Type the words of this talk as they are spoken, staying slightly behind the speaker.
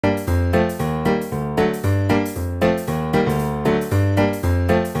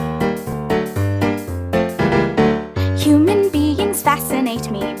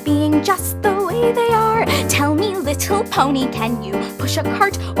just the way they are. Tell me, little pony, can you push a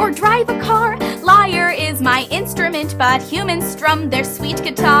cart or drive a car? Lyre is my instrument, but humans strum their sweet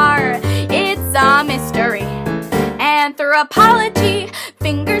guitar. It's a mystery. Anthropology,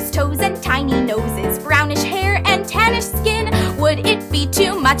 fingers, toes, and tiny noses, brownish hair and tannish skin. Would it be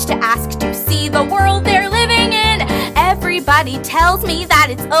too much to ask to see the world they're living in? Everybody tells me that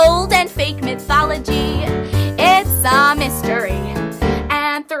it's old and fake mythology. It's a mystery.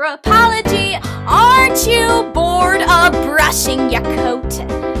 Anthropology, aren't you bored of brushing your coat,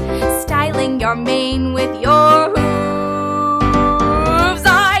 styling your mane with your hooves?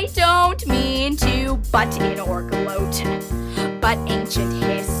 I don't mean to butt in or gloat, but ancient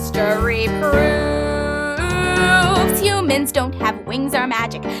history proves humans don't have wings or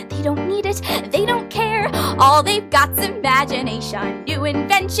magic. They don't need it, they don't care. All they've got's imagination, new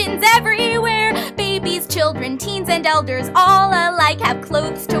inventions everywhere. Babies, children, teens, and elders all alike have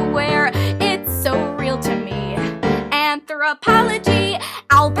clothes to wear. It's so real to me. Anthropology,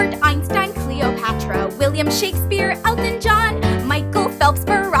 Albert Einstein, Cleopatra, William Shakespeare, Elton John, Michael Phelps,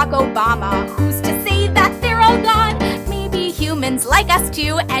 Barack Obama. Who's to say that they're all gone? Maybe humans like us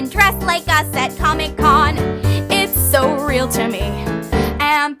too and dress like us at Comic-Con. It's so real to me.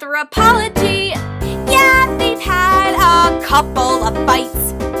 Anthropology, yeah, they've had a couple of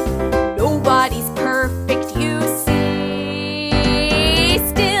fights. Nobody's perfect, you see.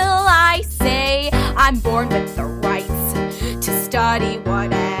 Still, I say I'm born with the rights to study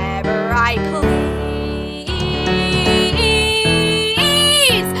whatever I please.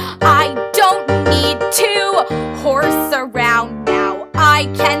 I don't need to horse around now. I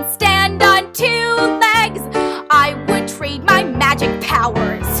can stand on 2 legs. I would trade my magic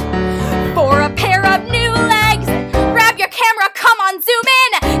powers for a pair of new legs. Grab your camera, come on, zoom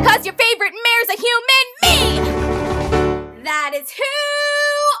in, 'cause your favorite mare's a human, me! That is who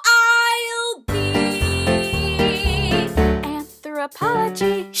I'll be.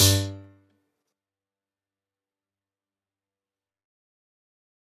 Anthropology, shh.